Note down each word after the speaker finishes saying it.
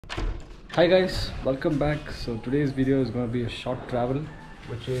Hi guys, welcome back. So today's video is going to be a short travel,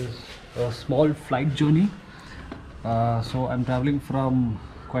 which is a small flight journey. So I'm traveling from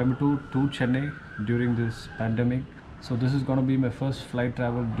Coimbatore to Chennai during this pandemic. So this is going to be my first flight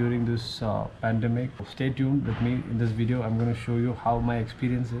travel during this pandemic. Stay tuned with me. In this video I'm going to show you how my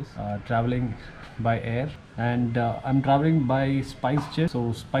experience is traveling by air, and I'm traveling by spicejet.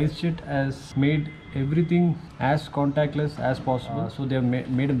 So spicejet has made everything as contactless as possible. So they have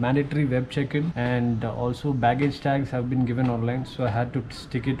made a mandatory web check-in, and also baggage tags have been given online, so I had to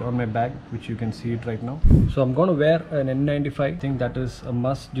stick it on my bag, which you can see it right now. So I'm going to wear an N95. I think that is a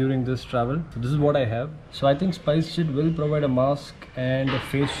must during this travel. So this is what I have. So I think spicejet will provide a mask and a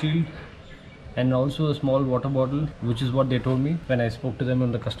face shield and also a small water bottle, which is what they told me when I spoke to them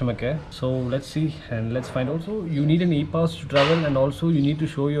on the customer care. So let's see and let's find out. So you need an e-pass to travel, and also you need to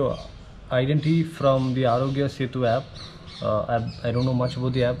show your identity from the Arogya Setu app. I don't know much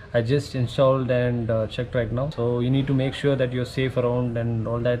about the app. I just installed and checked right now. So you need to make sure that you're safe around and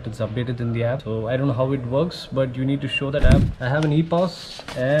all that. It's updated in the app. So I don't know how it works, but you need to show that app. I have an e-pass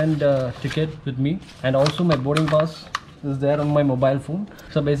and ticket with me, and also my boarding pass is there on my mobile phone.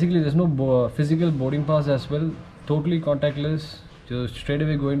 So basically there's no physical boarding pass as well. Totally contactless. Just straight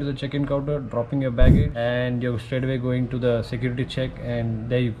away going to the check-in counter, dropping your baggage, and you're straight away going to the security check, and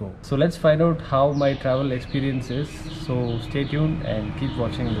there you go. So let's find out how my travel experience is. So stay tuned and keep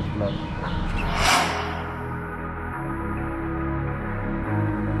watching this vlog.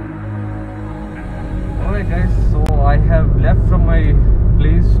 Alright guys, so I have left from my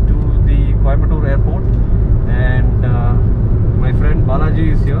place to the Coimbatore airport, and my friend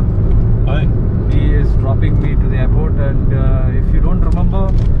Balaji is here. Hi. He is dropping me to the airport, and if you don't remember,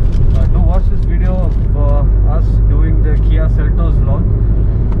 do watch this video of us doing the Kia Seltos vlog.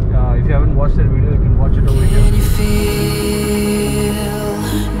 If you haven't watched that video, you can watch it over here. Can you feel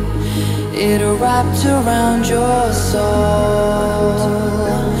it wrapped around your soul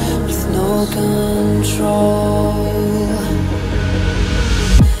with no control?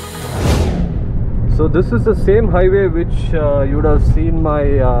 So this is the same highway which you would have seen my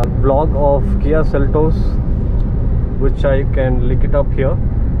vlog of Kia Seltos, which I can link it up here.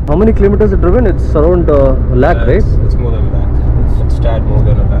 How many kilometers have driven? It's around a lakh, right? It's more than a lakh. It's tad more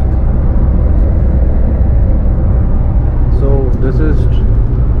than a lakh. So this is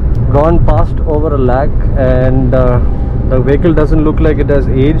gone past over a lakh, and the vehicle doesn't look like it has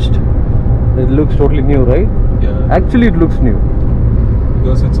aged. It looks totally new, right? Yeah. Actually it looks new.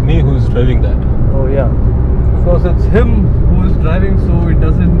 Because it's me who's driving that. Oh yeah, because it's him who is driving, so it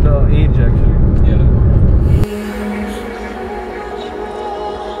doesn't age actually. Yeah.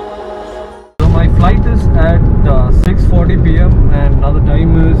 So my flight is at 6:40 p.m. and now the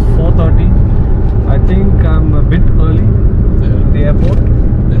time is 4:30. I think I'm a bit early in the airport.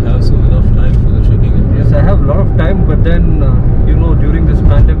 They have some enough time for the checking in. Yes, I have a lot of time, but then you know, during this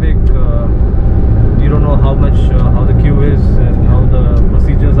pandemic, you don't know how much how the queue is and how the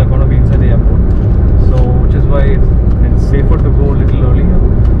procedures are going to be inside the airport. So which is why it's safer to go a little earlier.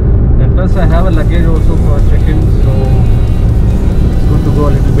 And plus I have a luggage also for check-in, so it's good to go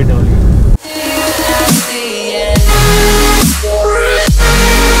a little bit earlier.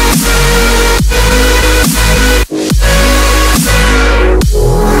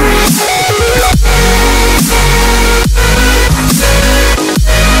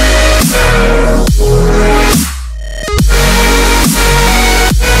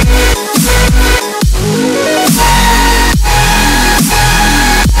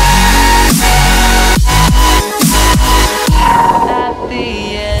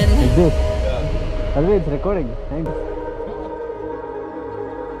 It's recording. Thanks.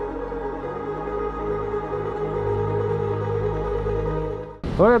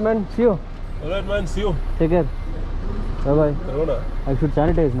 Alright man, see you. Alright man, see you. Take care. Bye bye. Corona. I should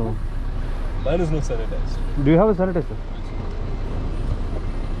sanitize now. Mine is not sanitized. Do you have a sanitizer?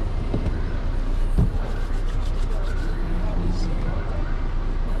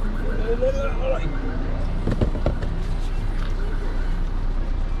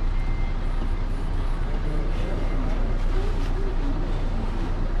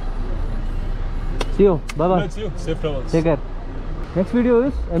 See you. Bye bye. See you. Safe travels. Take care. Next video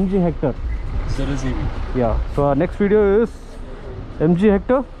is MG Hector. ZSEV. Yeah. So our next video is MG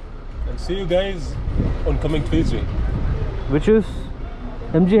Hector. And see you guys on coming Tuesday. Which is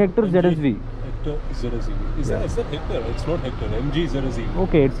MG Hector ZSV. Hector ZSEV. Is that Hector? It's not Hector. MG ZSEV.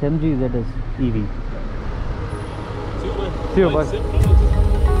 Okay, it's MG ZSEV. See you, man. See you. Bye. Safe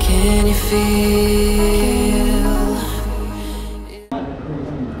travels. Can you feel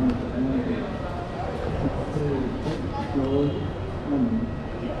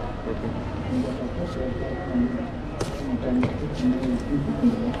Okay.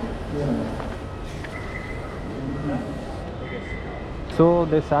 So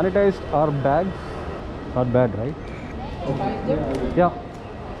they sanitized our bags. Not bad, right? Yeah.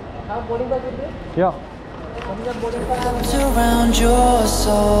 Yeah. Wrapped around your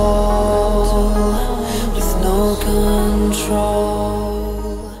soul with no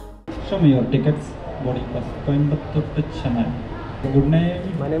control. Show me your tickets, boarding pass, Coimbatore to Chennai. Good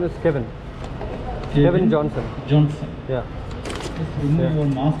name? My name is Kevin. Kevin Johnson. Johnson. Yeah. Just remove your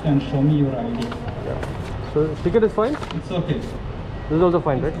mask and show me your ID. Yeah. So ticket is fine? It's okay. This is also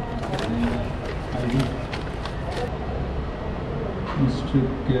fine, right? ID. Mr.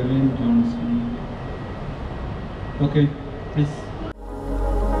 Kevin Johnson. Okay, please.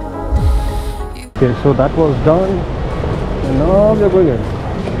 Okay, so that was done. And now we are going in.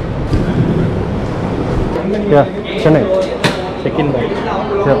 Yeah, Chennai. Check-in bag.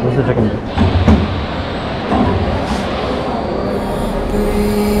 Yeah, this is the check-in bag.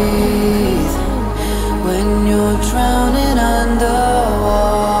 Breathe when you're drowning underwater.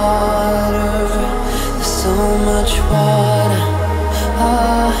 There's so much water. I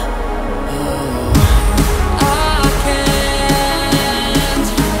can't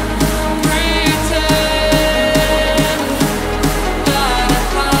pretend that I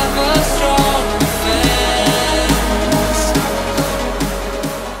have a strong defense.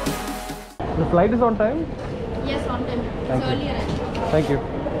 The flight is on time? Yes, on time. Thank It's you. earlier. Thank you. You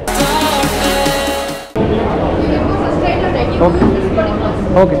can go for straight or right. You Okay. can use this boarding pass.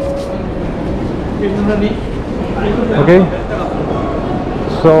 Okay. Okay.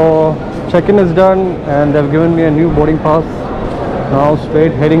 So check-in is done and they've given me a new boarding pass. Now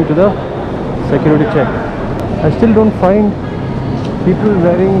straight heading to the security check. I still don't find people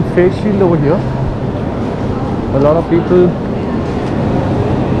wearing face shield over here. A lot of people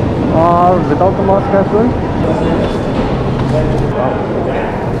are without the mask as well. Wow,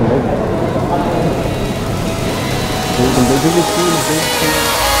 that's amazing. So you can basically see the big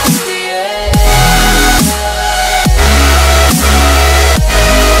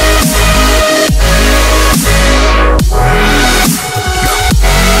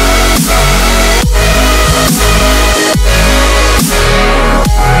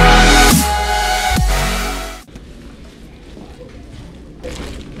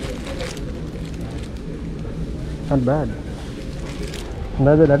not bad.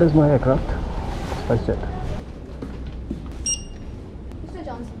 That is my aircraft. SpiceJet. Mr.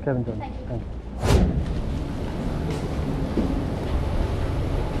 Johnson. Kevin Johnson. Thank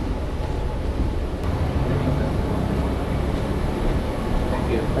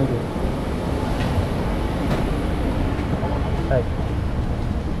you. Thank you. Thank you. Hi.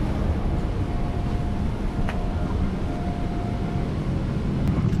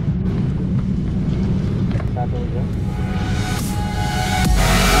 Start over here.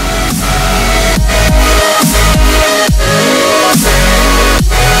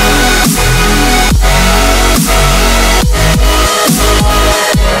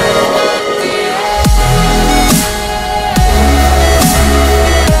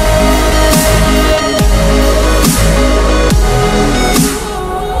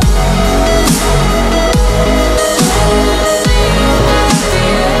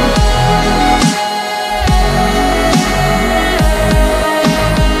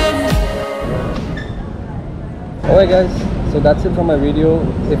 Alright guys, so that's it for my video.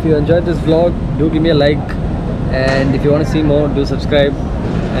 If you enjoyed this vlog, do give me a like, and if you want to see more, do subscribe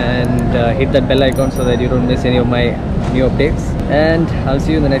and hit that bell icon so that you don't miss any of my new updates, and I'll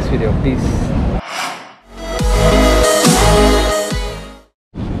see you in the next video. Peace.